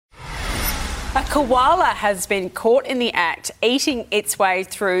A koala has been caught in the act, eating its way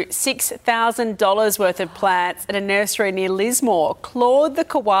through $6,000 worth of plants at a nursery near Lismore. Claude the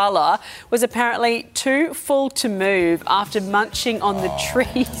koala was apparently too full to move after munching on the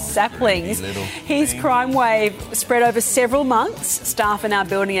tree saplings. His crime wave spread over several months. Staff are now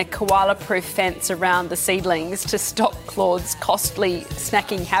building a koala-proof fence around the seedlings to stop Claude's costly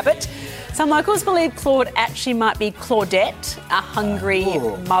snacking habit. Some locals believe Claude actually might be Claudette, a hungry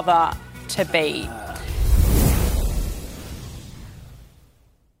mother to be.